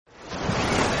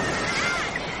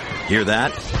Hear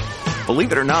that?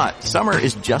 Believe it or not, summer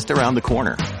is just around the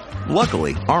corner.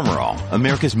 Luckily, Armor All,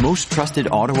 America's most trusted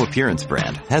auto appearance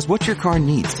brand, has what your car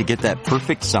needs to get that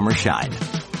perfect summer shine.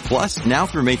 Plus, now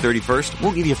through May 31st,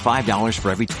 we'll give you $5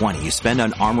 for every $20 you spend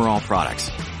on Armor All products.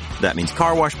 That means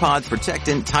car wash pods,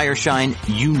 protectant, tire shine,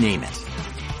 you name it.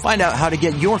 Find out how to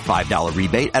get your $5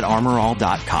 rebate at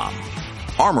armorall.com.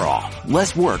 Armor All,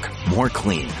 less work, more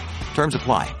clean. Terms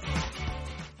apply.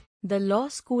 The Law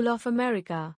School of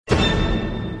America.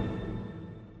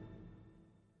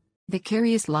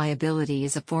 Vicarious liability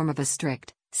is a form of a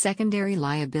strict, secondary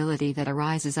liability that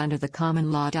arises under the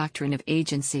common law doctrine of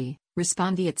agency,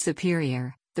 respondeat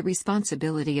superior, the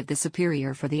responsibility of the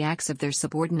superior for the acts of their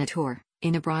subordinate or,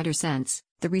 in a broader sense,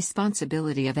 the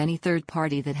responsibility of any third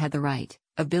party that had the right,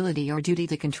 ability or duty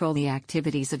to control the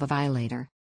activities of a violator.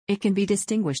 It can be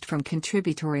distinguished from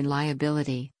contributory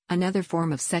liability, another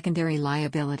form of secondary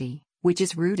liability, which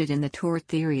is rooted in the tort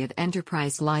theory of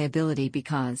enterprise liability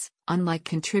because, unlike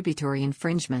contributory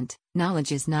infringement,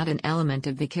 knowledge is not an element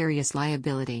of vicarious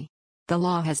liability. The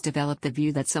law has developed the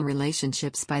view that some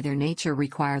relationships by their nature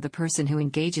require the person who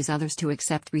engages others to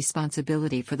accept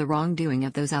responsibility for the wrongdoing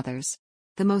of those others.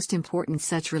 The most important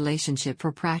such relationship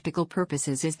for practical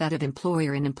purposes is that of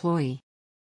employer and employee.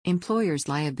 Employer's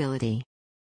liability.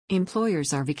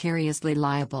 Employers are vicariously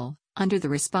liable, under the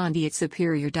respondeat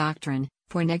superior doctrine,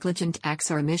 for negligent acts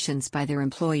or omissions by their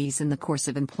employees in the course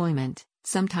of employment,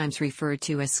 sometimes referred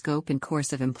to as scope and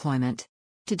course of employment.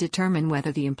 To determine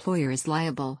whether the employer is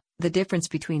liable, the difference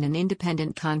between an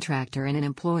independent contractor and an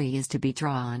employee is to be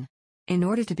drawn. In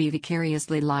order to be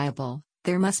vicariously liable,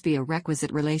 there must be a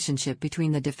requisite relationship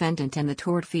between the defendant and the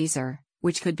tortfeasor,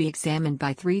 which could be examined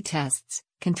by 3 tests: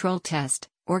 control test,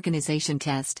 organization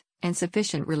test, and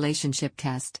sufficient relationship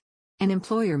test. An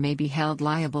employer may be held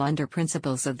liable under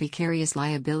principles of vicarious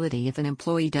liability if an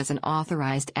employee does an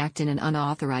authorized act in an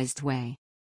unauthorized way.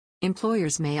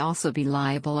 Employers may also be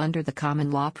liable under the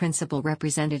common law principle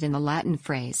represented in the Latin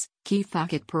phrase, qui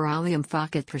facit per alium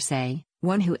facit per se,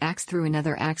 one who acts through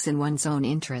another acts in one's own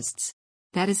interests.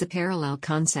 That is a parallel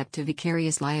concept to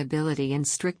vicarious liability and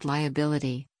strict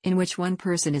liability, in which one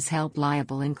person is held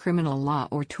liable in criminal law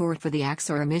or tort for the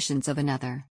acts or omissions of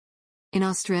another. In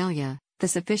Australia, the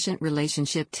sufficient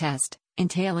relationship test,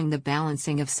 entailing the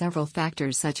balancing of several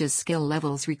factors such as skill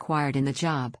levels required in the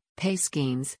job, pay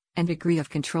schemes, and degree of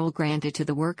control granted to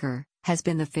the worker, has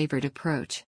been the favored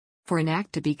approach. For an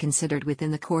act to be considered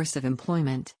within the course of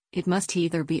employment, it must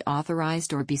either be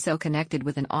authorized or be so connected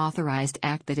with an authorized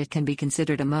act that it can be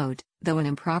considered a mode, though an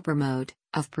improper mode,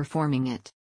 of performing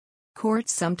it.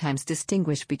 Courts sometimes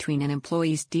distinguish between an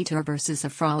employee's detour versus a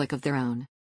frolic of their own.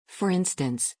 For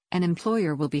instance, an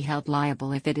employer will be held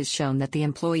liable if it is shown that the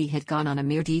employee had gone on a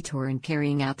mere detour in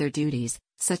carrying out their duties,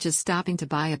 such as stopping to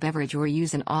buy a beverage or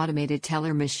use an automated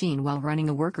teller machine while running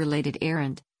a work-related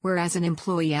errand, whereas an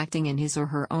employee acting in his or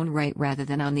her own right rather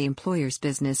than on the employer's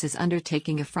business is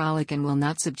undertaking a frolic and will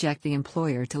not subject the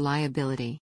employer to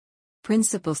liability.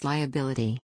 Principals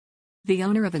liability. The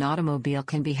owner of an automobile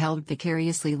can be held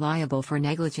vicariously liable for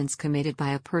negligence committed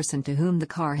by a person to whom the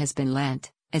car has been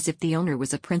lent, as if the owner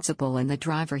was a principal and the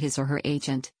driver his or her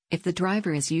agent, if the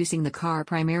driver is using the car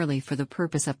primarily for the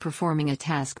purpose of performing a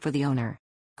task for the owner.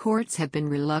 Courts have been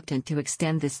reluctant to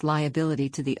extend this liability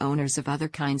to the owners of other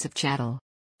kinds of chattel.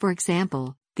 For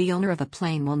example, the owner of a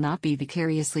plane will not be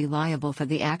vicariously liable for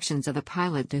the actions of a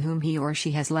pilot to whom he or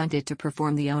she has lent it to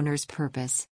perform the owner's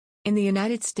purpose. In the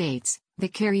United States,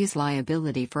 vicarious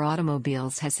liability for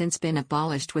automobiles has since been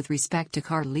abolished with respect to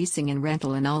car leasing and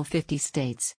rental in all 50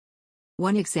 states.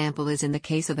 One example is in the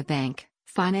case of a bank,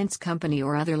 finance company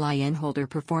or other lien-holder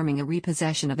performing a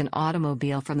repossession of an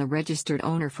automobile from the registered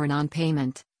owner for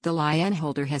non-payment. The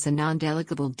lien-holder has a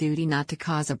non-delegable duty not to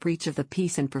cause a breach of the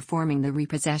peace in performing the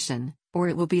repossession, or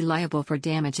it will be liable for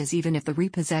damages even if the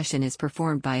repossession is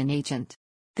performed by an agent.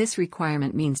 This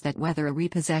requirement means that whether a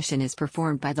repossession is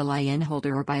performed by the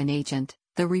lien-holder or by an agent,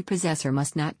 the repossessor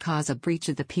must not cause a breach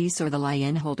of the peace or the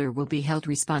lien-holder will be held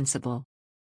responsible.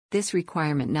 This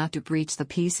requirement not to breach the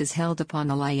peace is held upon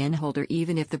the lien-holder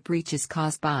even if the breach is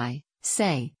caused by,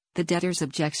 say, the debtor's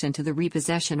objection to the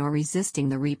repossession or resisting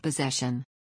the repossession.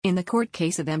 In the court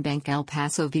case of M. Bank El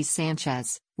Paso v.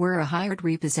 Sanchez, where a hired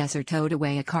repossessor towed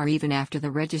away a car even after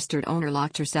the registered owner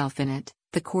locked herself in it,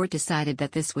 the court decided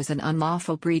that this was an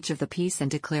unlawful breach of the peace and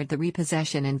declared the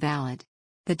repossession invalid.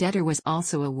 The debtor was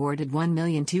also awarded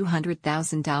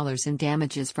 $1,200,000 in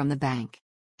damages from the bank.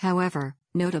 However,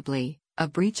 notably, a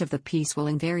breach of the peace will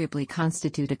invariably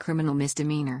constitute a criminal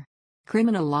misdemeanor.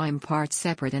 Criminal law imparts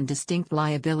separate and distinct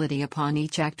liability upon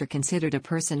each actor considered a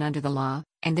person under the law,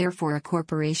 and therefore a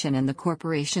corporation and the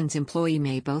corporation's employee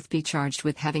may both be charged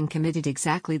with having committed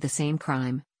exactly the same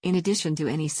crime, in addition to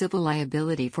any civil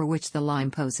liability for which the law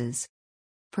imposes.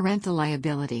 Parental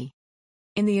liability.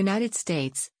 In the United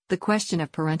States, the question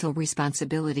of parental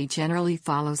responsibility generally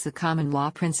follows the common law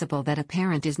principle that a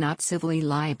parent is not civilly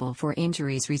liable for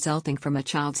injuries resulting from a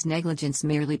child's negligence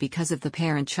merely because of the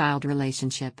parent-child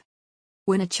relationship.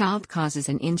 When a child causes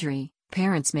an injury,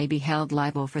 parents may be held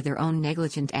liable for their own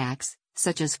negligent acts,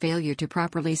 such as failure to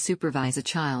properly supervise a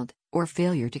child, or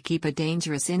failure to keep a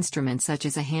dangerous instrument such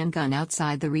as a handgun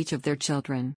outside the reach of their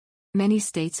children. Many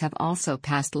states have also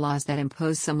passed laws that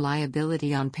impose some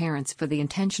liability on parents for the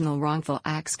intentional wrongful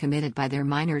acts committed by their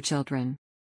minor children.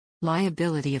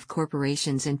 Liability of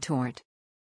corporations in tort.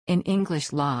 In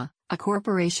English law, a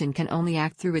corporation can only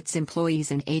act through its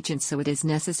employees and agents, so it is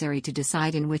necessary to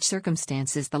decide in which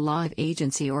circumstances the law of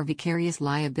agency or vicarious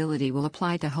liability will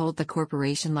apply to hold the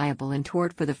corporation liable in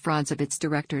tort for the frauds of its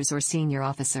directors or senior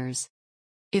officers.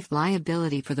 If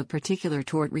liability for the particular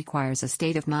tort requires a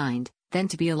state of mind, then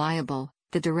to be liable,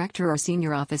 the director or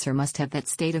senior officer must have that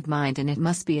state of mind and it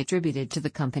must be attributed to the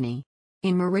company.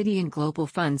 In Meridian Global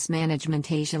Funds Management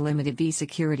Asia Limited v.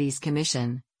 Securities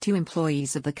Commission, 2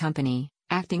 employees of the company,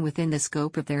 acting within the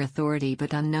scope of their authority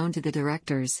but unknown to the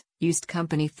directors, used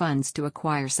company funds to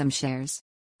acquire some shares.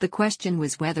 The question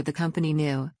was whether the company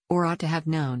knew, or ought to have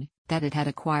known, that it had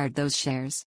acquired those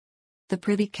shares. The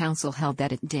Privy Council held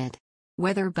that it did.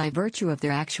 Whether by virtue of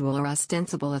their actual or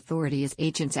ostensible authority as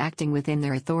agents acting within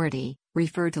their authority,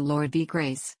 referred to Lord v.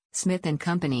 Grace, Smith and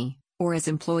Company, or as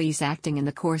employees acting in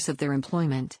the course of their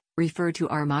employment, referred to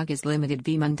Armagas Limited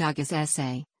v. Mundagas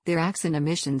S.A., their acts and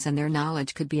omissions and their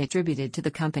knowledge could be attributed to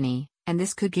the company, and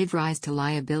this could give rise to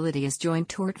liability as joint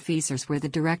tortfeasors where the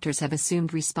directors have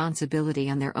assumed responsibility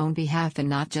on their own behalf and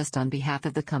not just on behalf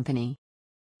of the company.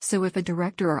 So if a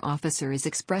director or officer is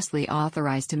expressly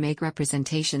authorized to make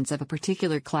representations of a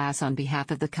particular class on behalf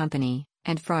of the company,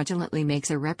 and fraudulently makes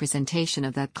a representation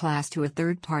of that class to a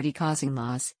third party causing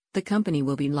loss, the company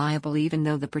will be liable even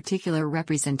though the particular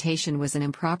representation was an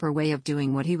improper way of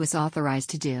doing what he was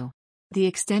authorized to do. The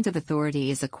extent of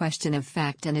authority is a question of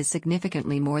fact and is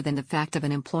significantly more than the fact of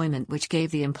an employment which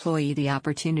gave the employee the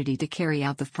opportunity to carry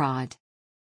out the fraud.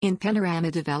 In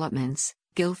Panorama Developments,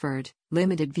 Guilford,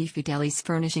 Limited v. Fidelis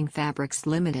Furnishing Fabrics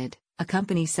Limited, a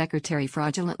company secretary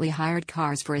fraudulently hired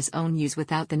cars for his own use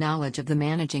without the knowledge of the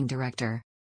managing director.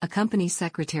 A company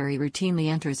secretary routinely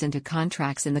enters into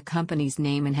contracts in the company's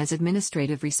name and has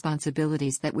administrative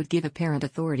responsibilities that would give apparent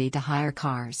authority to hire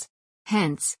cars.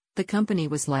 Hence, the company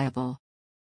was liable.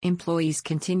 Employees'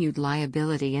 continued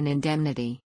liability and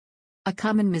indemnity. A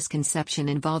common misconception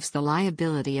involves the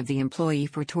liability of the employee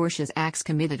for tortious acts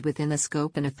committed within the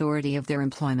scope and authority of their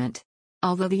employment.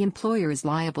 Although the employer is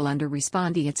liable under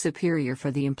respondeat superior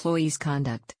for the employee's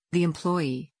conduct, the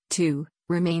employee, too,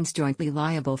 remains jointly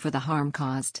liable for the harm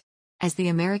caused. As the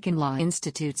American Law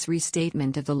Institute's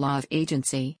restatement of the law of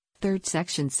agency, 3rd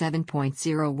Section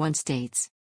 7.01 states,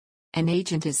 an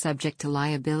agent is subject to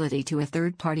liability to a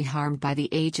third party harmed by the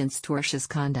agent's tortious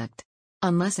conduct.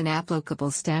 Unless an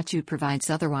applicable statute provides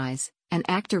otherwise, an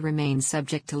actor remains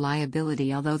subject to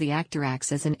liability although the actor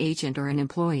acts as an agent or an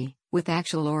employee, with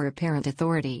actual or apparent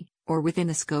authority, or within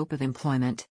the scope of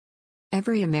employment.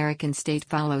 Every American state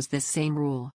follows this same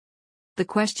rule. The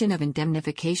question of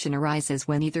indemnification arises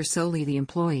when either solely the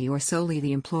employee or solely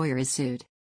the employer is sued.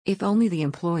 If only the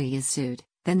employee is sued,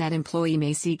 then that employee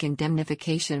may seek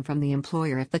indemnification from the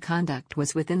employer if the conduct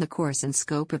was within the course and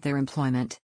scope of their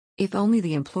employment. If only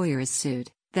the employer is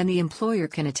sued, then the employer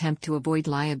can attempt to avoid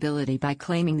liability by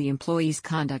claiming the employee's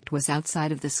conduct was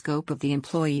outside of the scope of the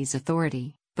employee's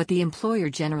authority, but the employer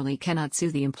generally cannot sue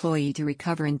the employee to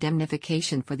recover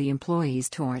indemnification for the employee's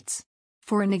torts.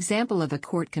 For an example of a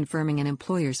court confirming an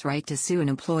employer's right to sue an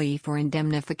employee for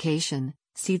indemnification,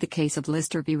 see the case of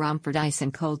Lister v. Romford Ice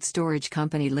and Cold Storage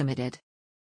Company Limited.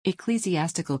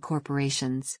 Ecclesiastical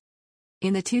corporations.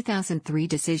 In the 2003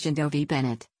 decision Doe v.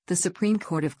 Bennett, the Supreme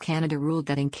Court of Canada ruled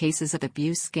that in cases of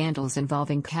abuse scandals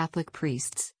involving Catholic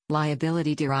priests,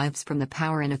 liability derives from the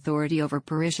power and authority over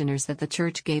parishioners that the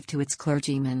Church gave to its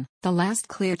clergymen. The last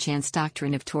clear chance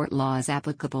doctrine of tort law is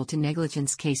applicable to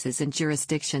negligence cases in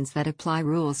jurisdictions that apply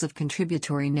rules of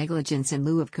contributory negligence in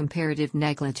lieu of comparative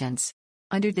negligence.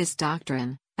 Under this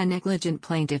doctrine, a negligent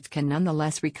plaintiff can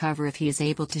nonetheless recover if he is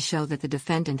able to show that the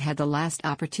defendant had the last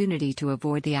opportunity to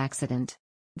avoid the accident.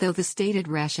 Though the stated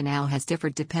rationale has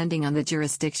differed depending on the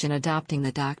jurisdiction adopting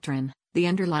the doctrine, the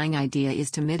underlying idea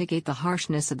is to mitigate the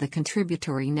harshness of the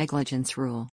contributory negligence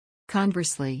rule.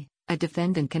 Conversely, A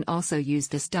defendant can also use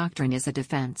this doctrine as a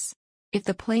defense. If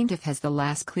the plaintiff has the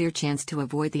last clear chance to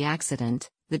avoid the accident,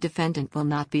 the defendant will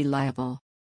not be liable.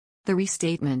 The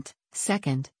restatement,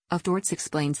 second, of torts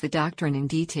explains the doctrine in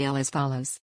detail as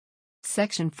follows.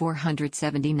 Section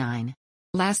 479.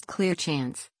 Last clear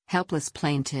chance, helpless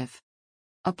plaintiff.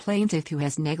 A plaintiff who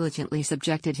has negligently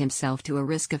subjected himself to a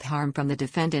risk of harm from the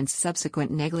defendant's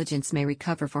subsequent negligence may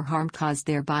recover for harm caused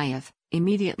thereby if,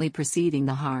 immediately preceding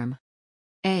the harm,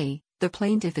 a. the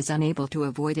plaintiff is unable to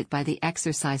avoid it by the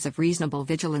exercise of reasonable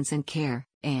vigilance and care,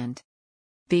 and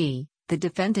b. the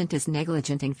defendant is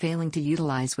negligent in failing to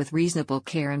utilize with reasonable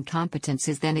care and competence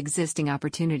his then existing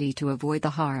opportunity to avoid the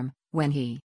harm, when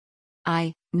he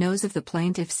I. knows of the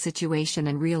plaintiff's situation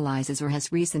and realizes or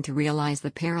has reason to realize the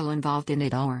peril involved in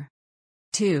it, or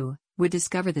 2. would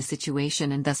discover the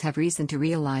situation and thus have reason to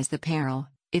realize the peril,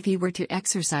 if he were to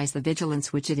exercise the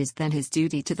vigilance which it is then his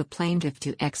duty to the plaintiff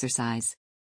to exercise.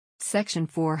 Section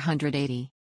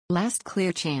 480. Last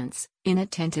clear chance,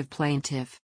 inattentive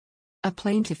plaintiff. A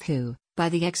plaintiff who, by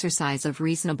the exercise of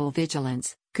reasonable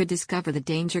vigilance, could discover the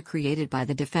danger created by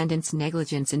the defendant's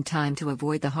negligence in time to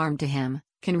avoid the harm to him,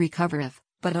 can recover if,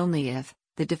 but only if,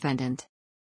 the defendant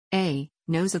a.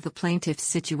 knows of the plaintiff's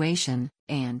situation,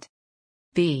 and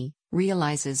b.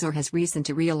 realizes or has reason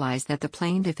to realize that the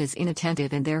plaintiff is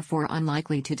inattentive and therefore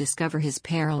unlikely to discover his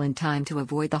peril in time to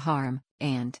avoid the harm,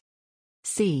 and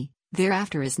c.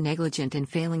 thereafter is negligent in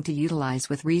failing to utilize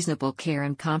with reasonable care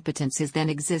and competence his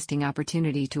then existing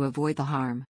opportunity to avoid the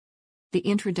harm. The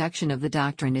introduction of the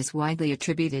doctrine is widely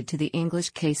attributed to the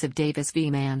English case of Davis v.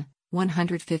 Mann,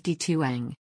 152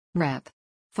 Eng. Rep.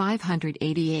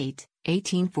 588,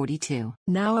 1842.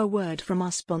 Now a word from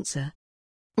our sponsor.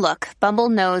 Look, Bumble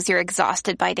knows you're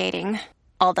exhausted by dating.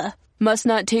 All the, must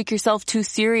not take yourself too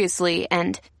seriously,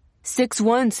 and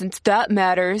 6'1" since that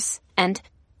matters, and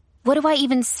what do I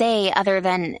even say other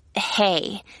than,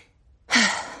 hey?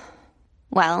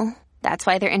 Well, that's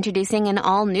why they're introducing an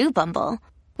all-new Bumble,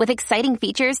 with exciting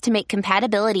features to make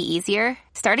compatibility easier,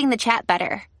 starting the chat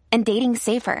better, and dating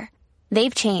safer.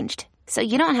 They've changed, so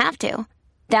you don't have to.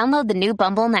 Download the new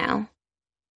Bumble now.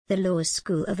 The Law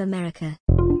School of America.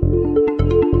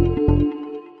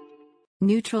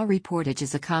 Neutral reportage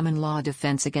is a common law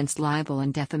defense against libel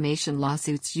and defamation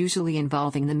lawsuits usually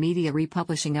involving the media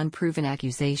republishing unproven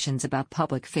accusations about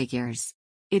public figures.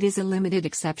 It is a limited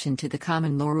exception to the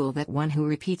common law rule that one who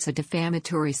repeats a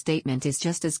defamatory statement is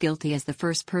just as guilty as the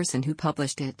first person who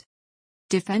published it.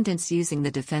 Defendants using the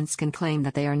defense can claim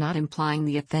that they are not implying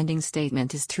the offending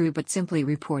statement is true but simply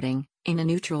reporting, in a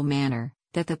neutral manner,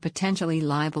 that the potentially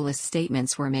libelous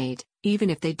statements were made,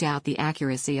 even if they doubt the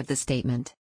accuracy of the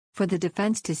statement. For the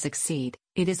defense to succeed,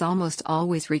 it is almost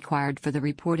always required for the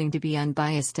reporting to be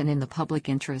unbiased and in the public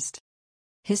interest.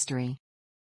 History.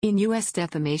 In U.S.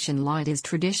 defamation law, it is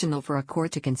traditional for a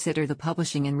court to consider the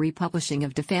publishing and republishing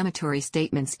of defamatory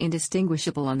statements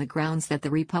indistinguishable on the grounds that the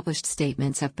republished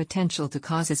statements have potential to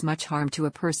cause as much harm to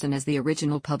a person as the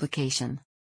original publication.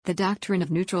 The doctrine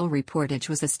of neutral reportage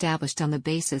was established on the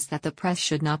basis that the press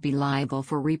should not be liable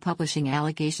for republishing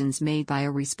allegations made by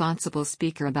a responsible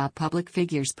speaker about public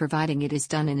figures providing it is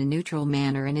done in a neutral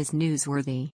manner and is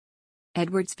newsworthy.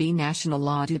 Edwards v. National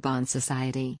Audubon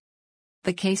Society.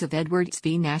 The case of Edwards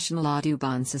v. National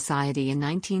Audubon Society in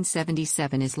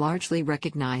 1977 is largely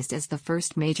recognized as the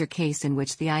first major case in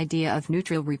which the idea of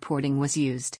neutral reporting was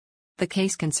used. The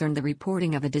case concerned the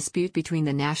reporting of a dispute between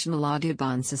the National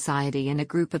Audubon Society and a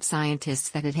group of scientists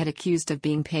that it had accused of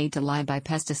being paid to lie by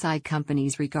pesticide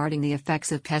companies regarding the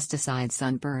effects of pesticides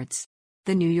on birds.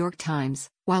 The New York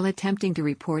Times, while attempting to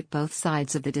report both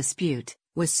sides of the dispute,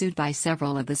 was sued by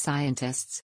several of the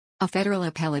scientists. A federal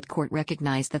appellate court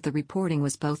recognized that the reporting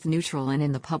was both neutral and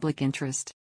in the public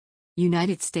interest.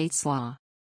 United States law.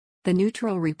 The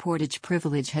neutral reportage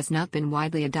privilege has not been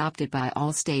widely adopted by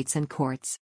all states and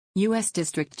courts. U.S.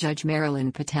 District Judge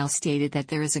Marilyn Patel stated that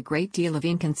there is a great deal of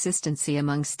inconsistency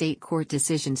among state court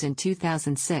decisions in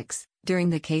 2006. During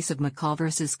the case of McCall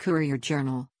v.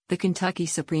 Courier-Journal, the Kentucky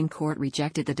Supreme Court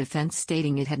rejected the defense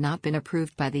stating it had not been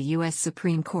approved by the U.S.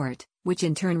 Supreme Court, which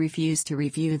in turn refused to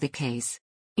review the case.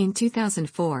 In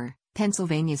 2004,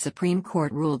 Pennsylvania Supreme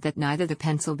Court ruled that neither the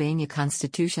Pennsylvania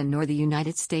Constitution nor the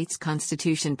United States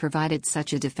Constitution provided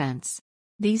such a defense.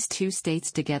 These two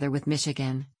states, together with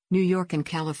Michigan, New York and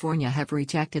California, have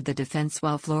rejected the defense,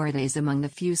 while Florida is among the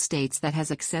few states that has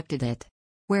accepted it.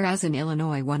 Whereas in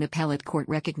Illinois one appellate court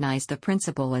recognized the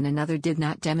principle and another did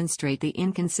not demonstrate the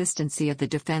inconsistency of the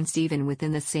defense even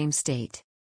within the same state.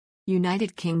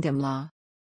 United Kingdom law.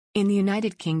 In the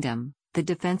United Kingdom, The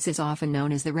defense is often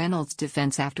known as the Reynolds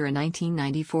defense after a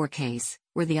 1994 case,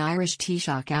 where the Irish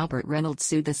Taoiseach Albert Reynolds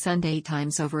sued the Sunday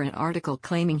Times over an article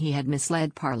claiming he had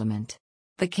misled Parliament.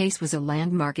 The case was a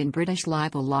landmark in British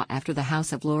libel law after the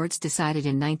House of Lords decided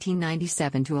in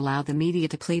 1997 to allow the media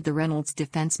to plead the Reynolds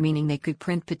defense, meaning they could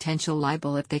print potential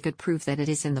libel if they could prove that it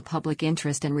is in the public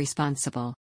interest and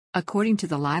responsible. According to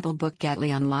the libel book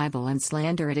Gatley on Libel and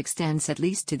Slander, it extends at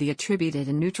least to the attributed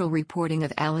and neutral reporting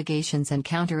of allegations and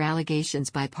counter-allegations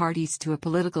by parties to a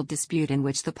political dispute in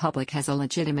which the public has a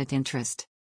legitimate interest.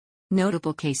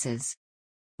 Notable cases.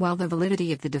 While the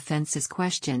validity of the defense is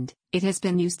questioned, it has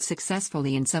been used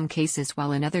successfully in some cases,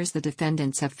 while in others the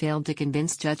defendants have failed to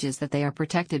convince judges that they are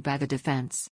protected by the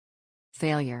defense.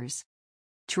 Failures.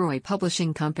 Troy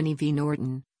Publishing Company v.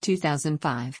 Norton,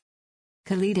 2005.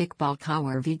 Khalid Iqbal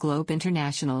Kawar v. Globe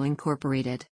International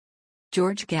Incorporated.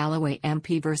 George Galloway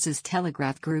MP v.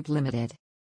 Telegraph Group Limited.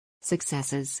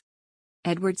 Successes.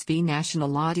 Edwards v.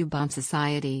 National Audubon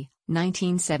Society,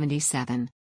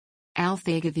 1977.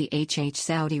 Al-Thega v. HH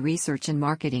Saudi Research and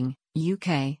Marketing,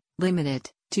 UK, Limited,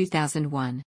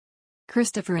 2001.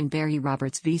 Christopher and Barry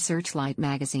Roberts v. Searchlight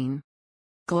Magazine.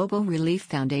 Global Relief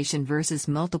Foundation vs.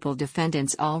 multiple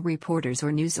defendants, all reporters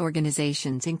or news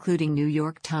organizations including New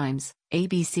York Times,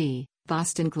 ABC,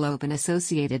 Boston Globe and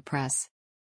Associated Press.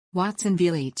 Watson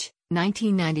v. Leach,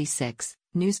 1996,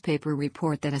 newspaper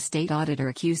report that a state auditor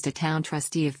accused a town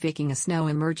trustee of faking a snow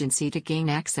emergency to gain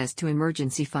access to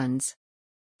emergency funds.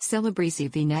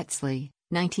 Celebrezzi v. Netsley,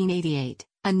 1988,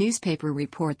 a newspaper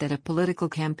report that a political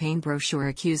campaign brochure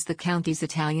accused the county's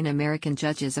Italian-American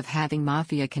judges of having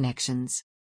mafia connections.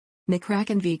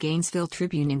 McCracken v. Gainesville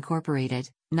Tribune Incorporated,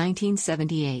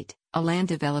 1978, a land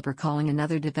developer calling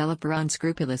another developer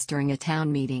unscrupulous during a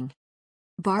town meeting.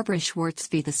 Barbara Schwartz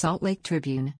v. the Salt Lake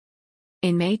Tribune.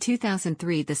 In May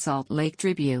 2003, the Salt Lake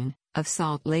Tribune, of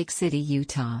Salt Lake City,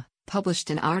 Utah, published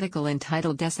an article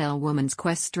entitled SL Woman's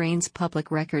Quest Strains Public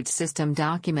Records System,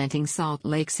 documenting Salt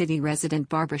Lake City resident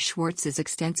Barbara Schwartz's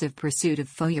extensive pursuit of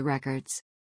FOIA records.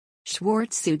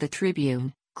 Schwartz sued the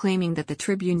Tribune, claiming that the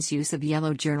Tribune's use of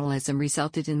yellow journalism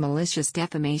resulted in malicious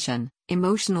defamation,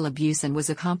 emotional abuse, and was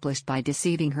accomplished by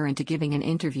deceiving her into giving an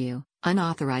interview,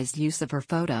 unauthorized use of her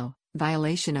photo,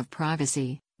 violation of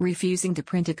privacy, refusing to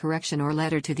print a correction or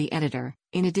letter to the editor,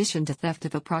 in addition to theft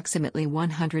of approximately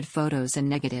 100 photos and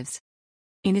negatives.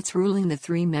 In its ruling, the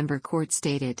three-member court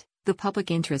stated, "The public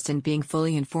interest in being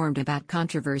fully informed about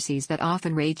controversies that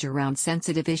often rage around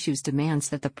sensitive issues demands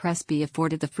that the press be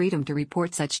afforded the freedom to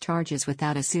report such charges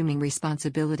without assuming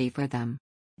responsibility for them."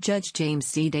 Judge James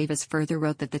C. Davis further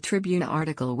wrote that the Tribune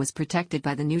article was protected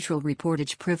by the neutral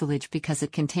reportage privilege because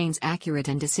it contains accurate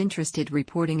and disinterested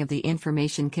reporting of the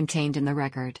information contained in the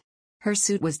record. Her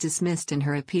suit was dismissed and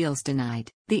her appeals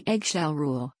denied. The eggshell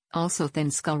rule, also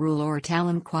thin skull rule or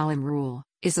talem qualem rule,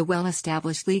 is a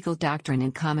well-established legal doctrine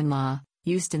in common law,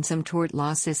 used in some tort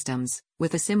law systems,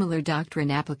 with a similar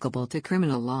doctrine applicable to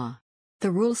criminal law.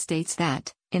 The rule states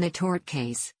that, in a tort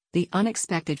case, the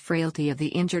unexpected frailty of the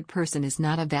injured person is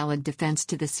not a valid defense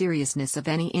to the seriousness of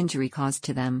any injury caused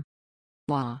to them.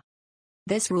 Law.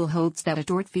 This rule holds that a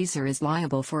tortfeasor is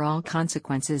liable for all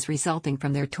consequences resulting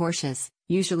from their tortious,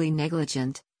 usually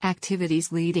negligent,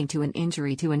 activities leading to an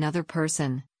injury to another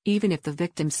person, even if the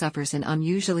victim suffers an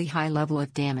unusually high level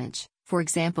of damage, for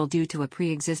example due to a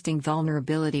pre-existing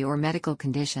vulnerability or medical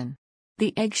condition.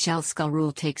 The eggshell skull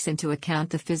rule takes into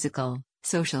account the physical,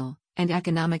 social, and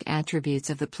economic attributes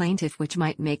of the plaintiff which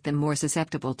might make them more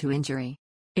susceptible to injury.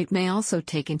 It may also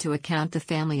take into account the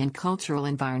family and cultural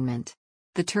environment.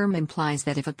 The term implies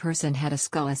that if a person had a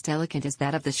skull as delicate as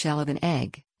that of the shell of an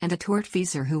egg, and a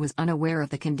tortfeasor who was unaware of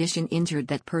the condition injured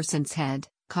that person's head,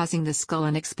 causing the skull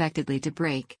unexpectedly to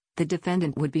break, the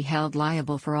defendant would be held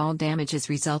liable for all damages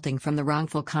resulting from the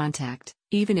wrongful contact,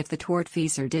 even if the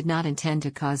tortfeasor did not intend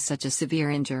to cause such a severe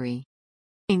injury.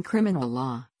 In criminal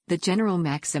law, the general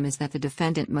maxim is that the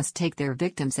defendant must take their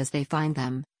victims as they find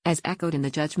them, as echoed in the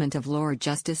judgment of Lord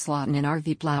Justice Lawton in R.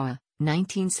 v. Plough,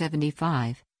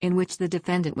 1975, in which the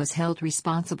defendant was held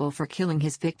responsible for killing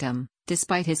his victim,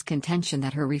 despite his contention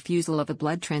that her refusal of a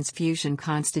blood transfusion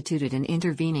constituted an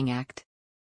intervening act.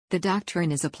 The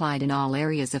doctrine is applied in all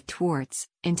areas of torts,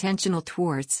 intentional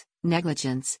torts,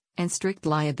 negligence, and strict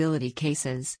liability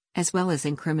cases, as well as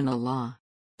in criminal law.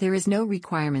 There is no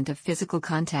requirement of physical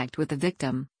contact with the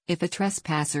victim. If a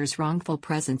trespasser's wrongful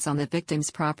presence on the victim's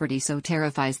property so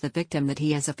terrifies the victim that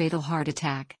he has a fatal heart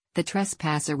attack, the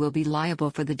trespasser will be liable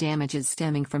for the damages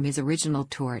stemming from his original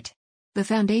tort. The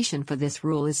foundation for this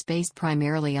rule is based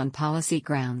primarily on policy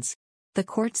grounds. The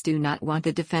courts do not want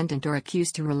the defendant or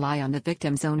accused to rely on the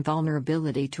victim's own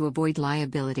vulnerability to avoid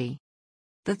liability.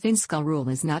 The thin skull rule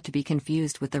is not to be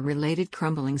confused with the related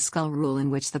crumbling skull rule,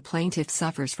 in which the plaintiff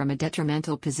suffers from a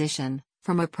detrimental position,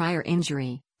 from a prior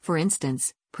injury, for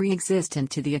instance,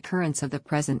 pre-existent to the occurrence of the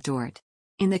present tort.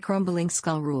 In the crumbling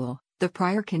skull rule, the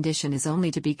prior condition is only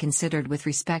to be considered with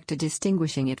respect to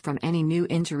distinguishing it from any new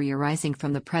injury arising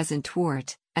from the present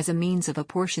tort, as a means of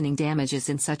apportioning damages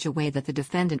in such a way that the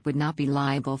defendant would not be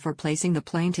liable for placing the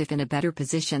plaintiff in a better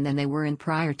position than they were in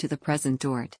prior to the present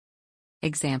tort.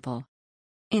 Example.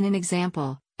 In an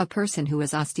example, a person who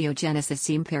has osteogenesis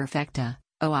imperfecta,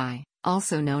 OI,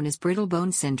 also known as brittle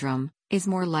bone syndrome, is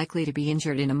more likely to be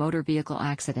injured in a motor vehicle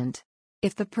accident.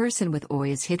 If the person with OI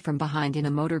is hit from behind in a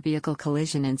motor vehicle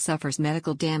collision and suffers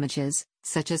medical damages,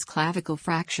 such as clavicle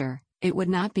fracture, it would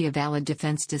not be a valid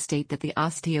defense to state that the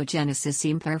osteogenesis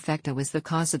imperfecta was the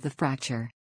cause of the fracture.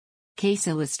 Case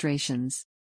illustrations.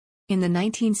 In the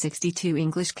 1962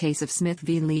 English case of Smith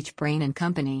v. Leach Brain and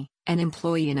Company, an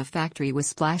employee in a factory was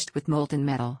splashed with molten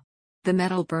metal. The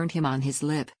metal burned him on his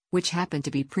lip, which happened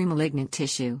to be premalignant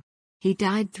tissue. He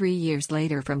died 3 years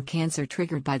later from cancer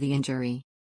triggered by the injury.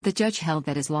 The judge held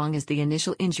that as long as the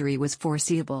initial injury was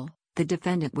foreseeable, the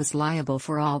defendant was liable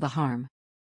for all the harm.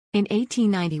 In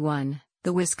 1891,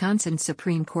 the Wisconsin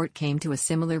Supreme Court came to a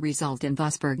similar result in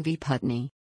Vosburgh v. Putney.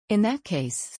 In that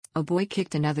case, a boy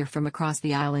kicked another from across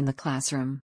the aisle in the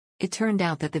classroom. It turned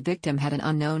out that the victim had an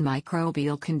unknown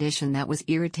microbial condition that was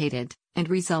irritated, and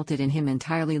resulted in him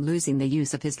entirely losing the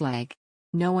use of his leg.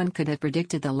 No one could have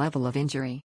predicted the level of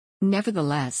injury.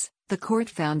 Nevertheless, the court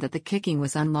found that the kicking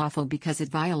was unlawful because it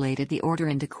violated the order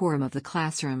and decorum of the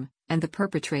classroom, and the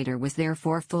perpetrator was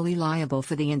therefore fully liable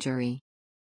for the injury.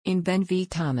 In Ben v.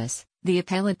 Thomas, the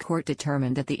appellate court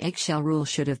determined that the eggshell rule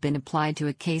should have been applied to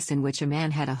a case in which a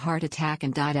man had a heart attack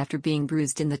and died after being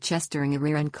bruised in the chest during a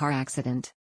rear-end car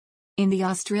accident. In the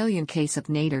Australian case of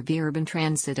Nader v. Urban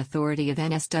Transit Authority of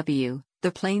NSW,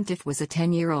 the plaintiff was a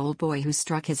 10-year-old boy who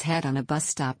struck his head on a bus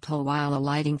stop pole while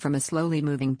alighting from a slowly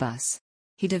moving bus.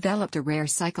 He developed a rare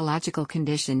psychological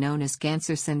condition known as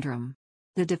Ganser syndrome.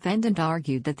 The defendant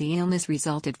argued that the illness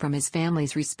resulted from his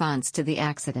family's response to the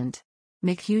accident.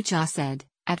 McHugh said,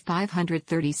 at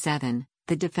 537,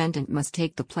 the defendant must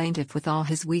take the plaintiff with all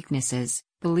his weaknesses,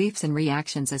 beliefs and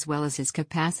reactions as well as his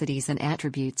capacities and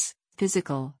attributes,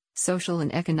 physical, social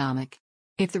and economic.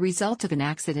 If the result of an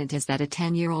accident is that a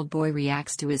 10-year-old boy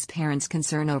reacts to his parents'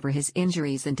 concern over his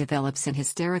injuries and develops an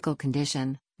hysterical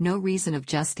condition, no reason of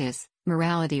justice,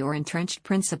 morality or entrenched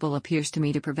principle appears to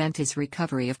me to prevent his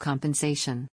recovery of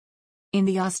compensation. In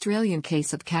the Australian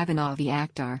case of Kavanagh v.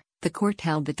 Akhtar, the court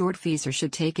held that tortfeasor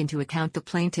should take into account the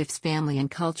plaintiff's family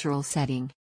and cultural setting.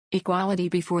 Equality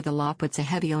before the law puts a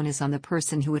heavy onus on the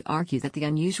person who would argue that the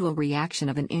unusual reaction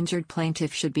of an injured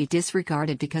plaintiff should be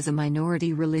disregarded because a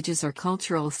minority religious or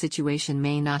cultural situation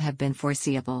may not have been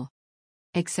foreseeable.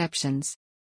 Exceptions.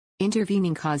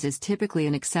 Intervening cause is typically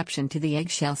an exception to the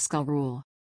eggshell skull rule.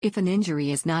 If an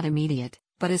injury is not immediate,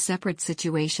 but a separate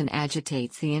situation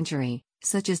agitates the injury,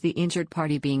 such as the injured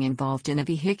party being involved in a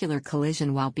vehicular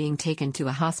collision while being taken to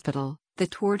a hospital, the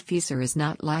tortfeasor is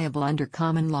not liable under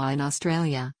common law in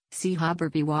Australia. See Huber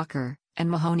v. Walker, and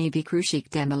Mahoney v. Cruikshank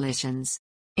demolitions.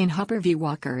 In Huber v.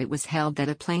 Walker it was held that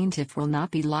a plaintiff will not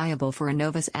be liable for a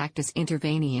novus actus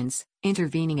interveniens,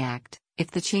 intervening act, if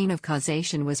the chain of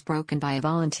causation was broken by a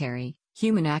voluntary,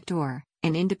 human act or,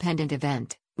 an independent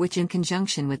event, which in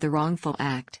conjunction with the wrongful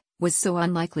act, was so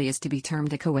unlikely as to be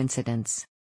termed a coincidence.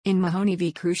 In Mahoney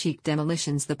v. Cruikshank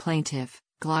demolitions the plaintiff,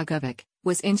 Glagovic,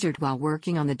 was injured while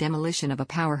working on the demolition of a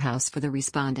powerhouse for the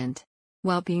respondent.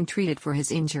 While being treated for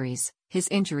his injuries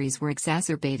were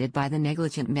exacerbated by the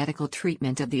negligent medical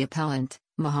treatment of the appellant,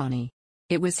 Mahoney.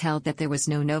 It was held that there was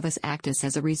no novus actus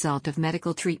as a result of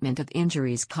medical treatment of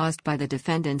injuries caused by the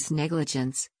defendant's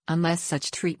negligence, unless such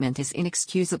treatment is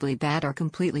inexcusably bad or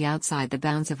completely outside the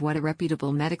bounds of what a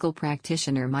reputable medical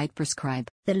practitioner might prescribe.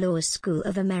 The Law School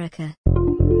of America.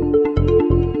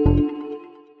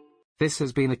 This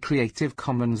has been a Creative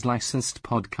Commons licensed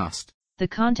podcast. The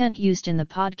content used in the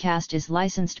podcast is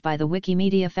licensed by the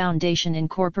Wikimedia Foundation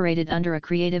Incorporated under a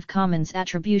Creative Commons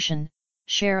Attribution,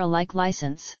 Share Alike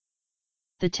license.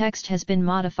 The text has been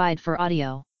modified for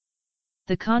audio.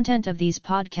 The content of these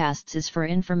podcasts is for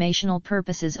informational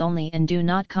purposes only and do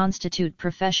not constitute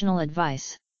professional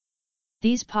advice.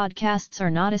 These podcasts are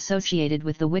not associated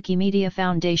with the Wikimedia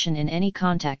Foundation in any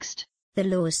context. The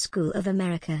Law School of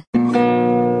America.